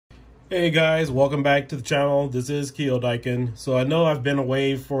Hey guys, welcome back to the channel. This is Kiodiekin. So I know I've been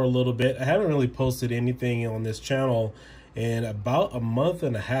away for a little bit. I haven't really posted anything on this channel in about a month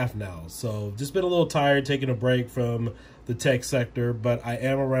and a half now. So just been a little tired, taking a break from the tech sector, but I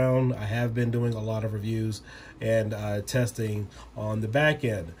am around. I have been doing a lot of reviews and testing on the back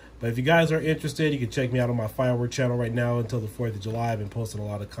end. But if you guys are interested, you can check me out on my firework channel right now until the 4th of July. I've been posting a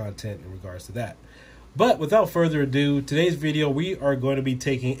lot of content in regards to that. But without further ado, today's video, we are going to be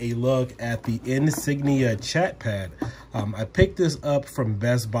taking a look at the Insignia Chatpad. I picked this up from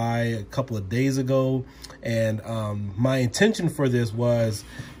Best Buy a couple of days ago, and my intention for this was,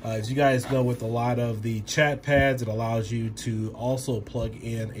 as you guys know, with a lot of the chat pads, it allows you to also plug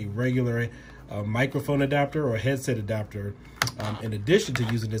in a regular microphone adapter or headset adapter in addition to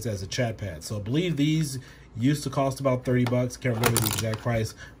using this as a chat pad. So I believe these used to cost about 30 bucks. Can't remember the exact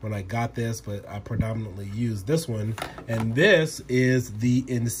price when I got this, but I predominantly used this one. And this is the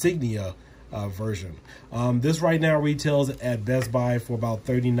Insignia version. This right now retails at Best Buy for about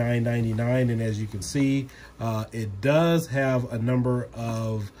 $39.99. And as you can see, it does have a number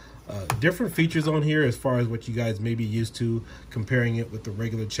of different features on here as far as what you guys may be used to, comparing it with the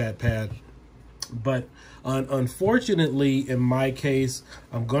regular chat pad. But unfortunately, in my case,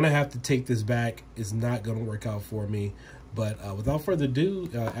 I'm going to have to take this back. It's not going to work out for me. But without further ado,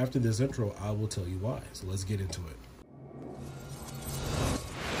 after this intro, I will tell you why. So let's get into it.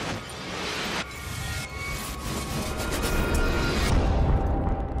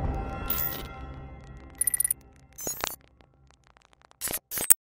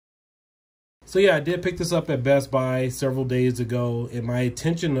 So yeah, I did pick this up at Best Buy several days ago, and my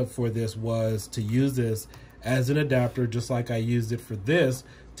intention for this was to use this as an adapter, just like I used it for this,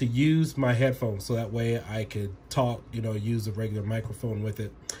 to use my headphones, so that way I could talk, use a regular microphone with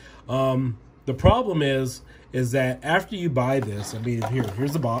it. The problem is that after you buy this, I mean,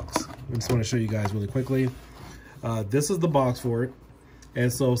 here's the box. I just want to show you guys really quickly. This is the box for it.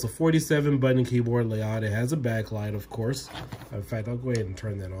 And so it's a 47 button keyboard layout. It has a backlight, of course. In fact, I'll go ahead and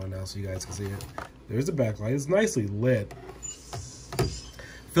turn that on now so you guys can see it. There's a backlight. It's nicely lit.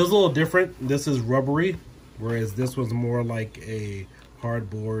 Feels a little different. This is rubbery, whereas this was more like a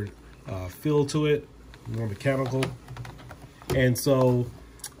hardboard feel to it, more mechanical. And so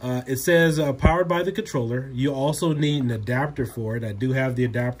it says powered by the controller. You also need an adapter for it. I do have the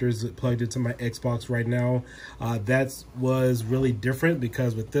adapters plugged into my Xbox right now. That was really different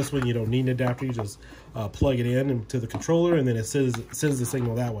because with this one, you don't need an adapter. You just plug it in into the controller, and then it sends the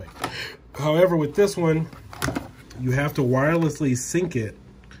signal that way. However, with this one, you have to wirelessly sync it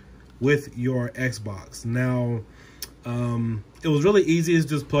with your Xbox. Now, it was really easy to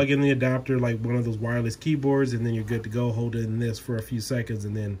just plug in the adapter like one of those wireless keyboards, and then you're good to go. Hold in this for a few seconds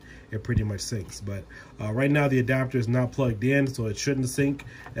and then it pretty much syncs. But right now the adapter is not plugged in, so it shouldn't sync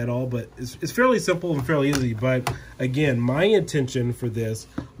at all, but it's fairly simple and fairly easy. But again, my intention for this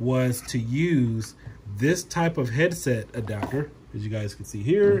was to use this type of headset adapter, as you guys can see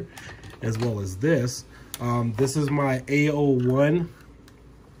here, as well as this. This is my A01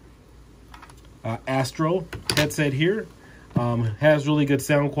 Astro headset here. Has really good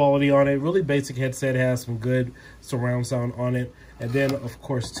sound quality on it. Really basic headset, has some good surround sound on it. And then of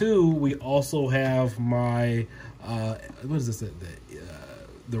course too, we also have my what is this,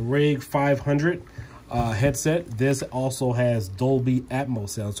 the Rig 500 headset. This also has Dolby Atmos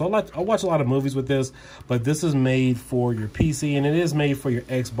sound. So I watch a lot of movies with this, but this is made for your PC and it is made for your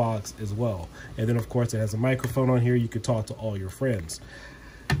Xbox as well. And then of course it has a microphone on here. You could talk to all your friends.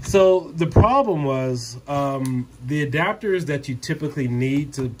 So the problem was the adapters that you typically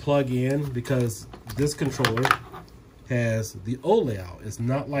need to plug in, because this controller has the old layout. It's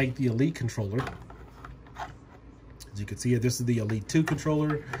not like the Elite controller. As you can see, this is the Elite 2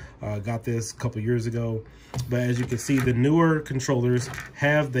 controller. Got this a couple years ago. But as you can see, the newer controllers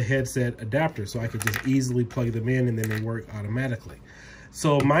have the headset adapter, so I could just easily plug them in and then they work automatically.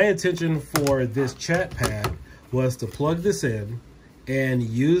 So my intention for this chat pad was to plug this in and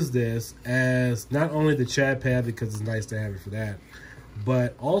use this as not only the chat pad, because it's nice to have it for that,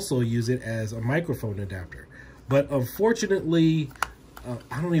 but also use it as a microphone adapter. But unfortunately,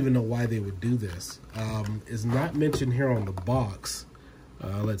 I don't even know why they would do this. It's not mentioned here on the box.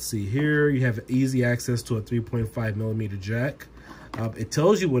 Let's see here. You have easy access to a 3.5 millimeter jack. It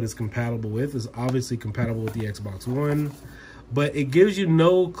tells you what it's compatible with. It's obviously compatible with the Xbox One, but it gives you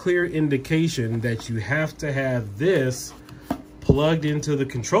no clear indication that you have to have this plugged into the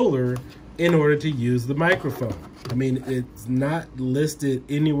controller in order to use the microphone. I mean, it's not listed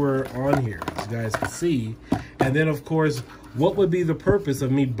anywhere on here, as you guys can see. And then of course, what would be the purpose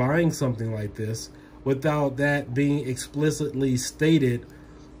of me buying something like this without that being explicitly stated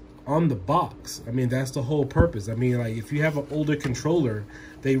on the box. I mean, that's the whole purpose. I mean, like, if you have an older controller,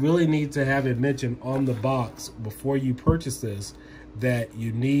 they really need to have it mentioned on the box before you purchase this that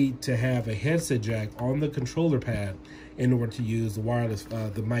you need to have a headset jack on the controller pad in order to use the wireless,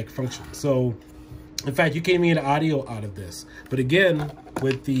 the mic function. So, in fact, you can't even get audio out of this. But again,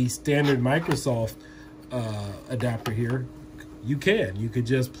 with the standard Microsoft adapter here, you could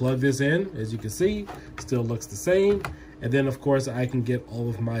just plug this in. As you can see, still looks the same. And then, of course, I can get all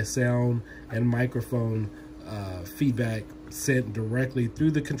of my sound and microphone feedback sent directly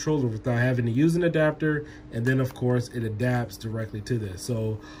through the controller without having to use an adapter. And then, of course, it adapts directly to this.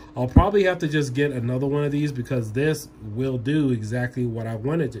 So I'll probably have to just get another one of these because this will do exactly what I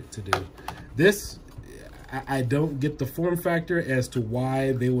wanted it to do. This, I don't get the form factor as to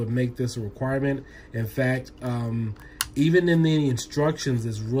why they would make this a requirement. In fact, even in the instructions,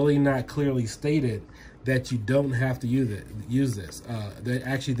 it's really not clearly stated that you don't have to use this. That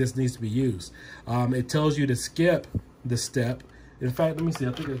actually this needs to be used. It tells you to skip the step. In fact, let me see.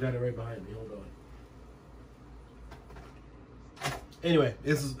 I think I got it right behind me. Hold on. Anyway,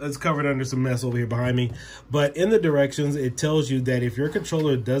 it's covered under some mess over here behind me. But in the directions, it tells you that if your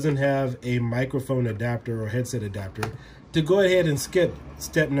controller doesn't have a microphone adapter or headset adapter, to go ahead and skip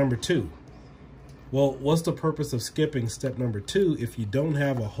step number 2. Well, what's the purpose of skipping step number 2 if you don't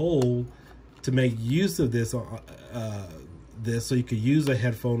have a hole to make use of this, so you could use a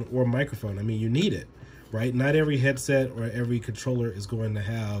headphone or microphone? I mean, you need it, right? Not every headset or every controller is going to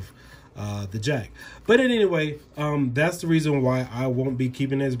have the jack. But anyway, that's the reason why I won't be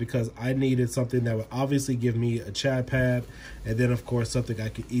keeping this, because I needed something that would obviously give me a chat pad, and then of course something I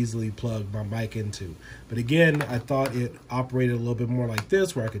could easily plug my mic into. But again, I thought it operated a little bit more like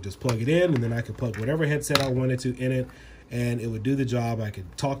this, where I could just plug it in and then I could plug whatever headset I wanted to in it, and it would do the job. I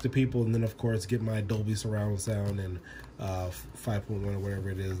could talk to people, and then of course get my Dolby surround sound and 5.1 or whatever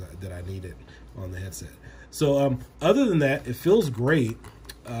it is that I needed on the headset. So other than that, it feels great.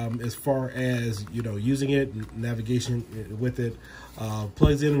 As far as, you know, using it, navigation with it,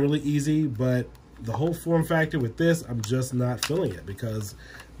 plugs in really easy. But the whole form factor with this, I'm just not feeling it, because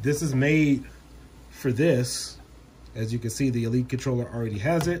this is made for this. As you can see, the Elite controller already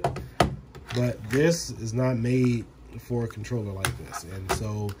has it, but this is not made for a controller like this. And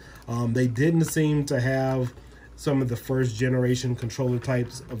so they didn't seem to have some of the first generation controller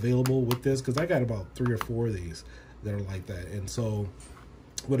types available with this, because I got about 3 or 4 of these that are like that. And so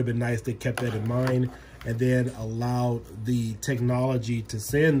would have been nice they kept that in mind, and then allowed the technology to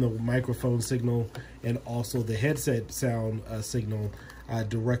send the microphone signal and also the headset sound signal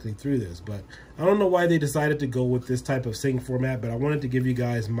directly through this. But I don't know why they decided to go with this type of sync format, but I wanted to give you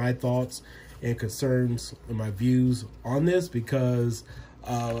guys my thoughts and concerns and my views on this, because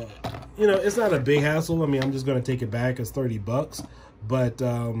you know, it's not a big hassle. I mean, I'm just going to take it back. It's 30 bucks, but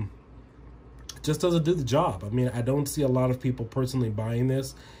just doesn't do the job. I mean, I don't see a lot of people personally buying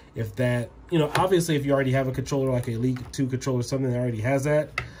this. If that, you know, obviously if you already have a controller like a Elite 2 controller, something that already has that,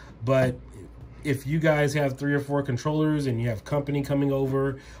 but if you guys have 3 or 4 controllers and you have company coming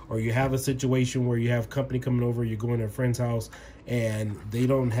over, or you have a situation where you have company coming over, you're going to a friend's house and they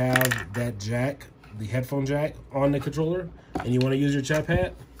don't have that jack, the headphone jack on the controller, and you want to use your chat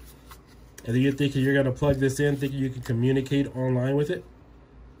pad, and then you're thinking you're going to plug this in, thinking you can communicate online with it,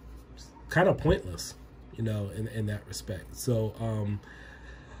 kind of pointless, you know, in that respect. So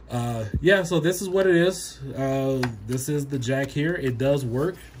yeah, so this is what it is. This is the jack here. It does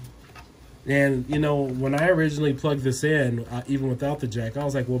work. And you know, when I originally plugged this in, even without the jack, I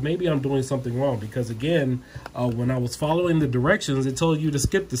was like, well, maybe I'm doing something wrong, because again, when I was following the directions, it told you to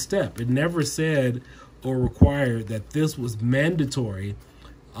skip the step. It never said or required that this was mandatory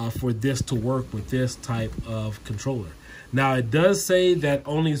for this to work with this type of controller. Now, it does say that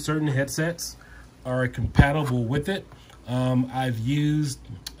only certain headsets are compatible with it. I've used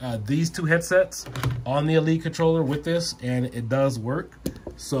these 2 headsets on the Elite controller with this, and it does work.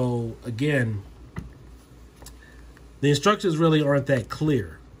 So again, the instructions really aren't that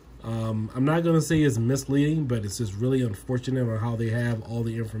clear. I'm not going to say it's misleading, but it's just really unfortunate on how they have all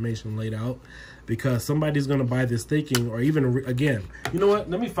the information laid out, because somebody's going to buy this thinking, or even again, you know what?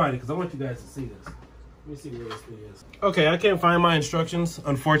 Let me find it, because I want you guys to see this. Let me see where this thing is. Okay, I can't find my instructions,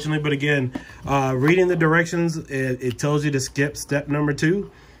 unfortunately, but again, reading the directions, it tells you to skip step number 2.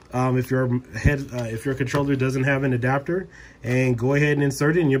 If your controller doesn't have an adapter, and go ahead and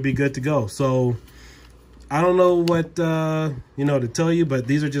insert it, and you'll be good to go. So I don't know what you know, to tell you, but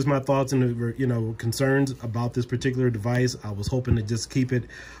these are just my thoughts and, you know, concerns about this particular device. I was hoping to just keep it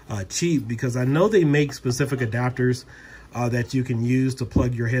cheap, because I know they make specific adapters that you can use to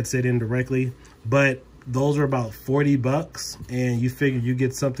plug your headset in directly, but those are about 40 bucks, and you figure you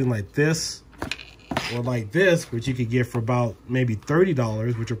get something like this or like this, which you could get for about maybe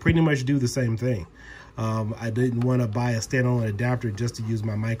 $30, which will pretty much do the same thing. I didn't want to buy a standalone adapter just to use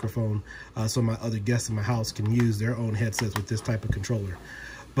my microphone, so my other guests in my house can use their own headsets with this type of controller.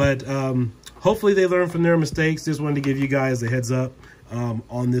 But hopefully they learn from their mistakes. Just wanted to give you guys a heads up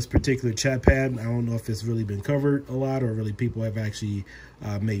on this particular chat pad. I don't know if it's really been covered a lot or really people have actually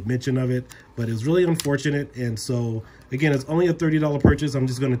made mention of it, but it's really unfortunate. And so again, it's only a $30 purchase. I'm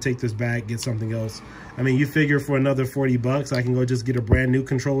just going to take this back, get something else. I mean, you figure for another 40 bucks, I can go just get a brand new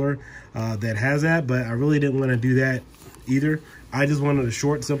controller that has that, but I really didn't want to do that either. I just wanted a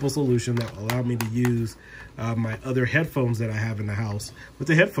short, simple solution that allowed me to use my other headphones that I have in the house with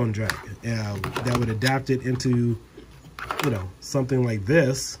the headphone jack that would adapt it into, you know, something like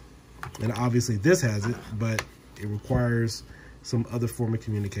this. And obviously this has it, but it requires some other form of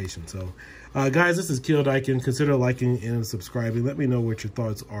communication. So guys, this is Kiodiekin. Consider liking and subscribing. Let me know what your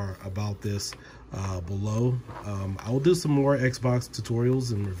thoughts are about this below. I will do some more Xbox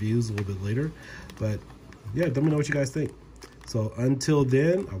tutorials and reviews a little bit later, but yeah, let me know what you guys think. So until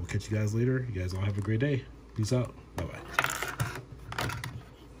then, I will catch you guys later. You guys all have a great day. Peace out. Bye-bye.